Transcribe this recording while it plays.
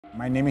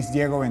My name is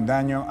Diego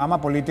Avendaño. I'm a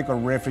political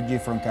refugee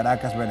from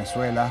Caracas,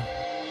 Venezuela.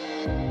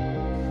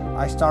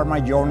 I started my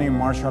journey in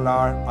martial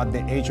art at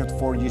the age of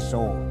 4 years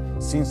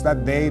old. Since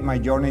that day, my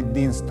journey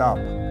didn't stop.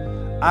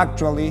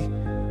 Actually,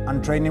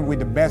 I'm training with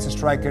the best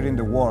striker in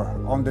the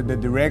world under the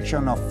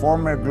direction of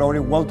former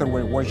GLORY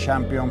welterweight world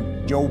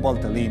champion Joe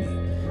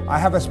Valtellini. I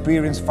have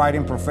experience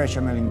fighting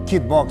professionally in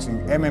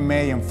kickboxing,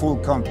 MMA, and full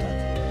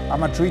contact.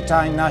 I'm a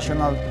 3-time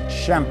national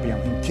champion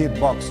in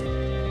kickboxing.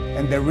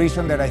 And the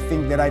reason that I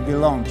think that I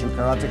belong to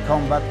karate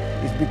combat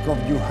is because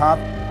you have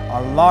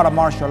a lot of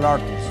martial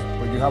artists,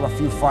 but you have a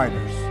few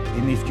fighters.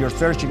 And if you're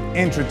searching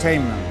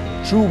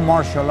entertainment, true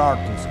martial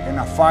artists, and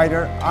a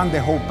fighter, I'm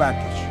the whole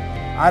package.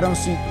 I don't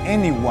see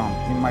anyone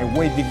in my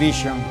weight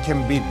division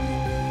can beat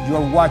me. You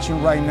are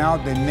watching right now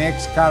the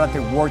next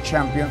karate world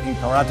champion in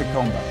karate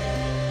combat.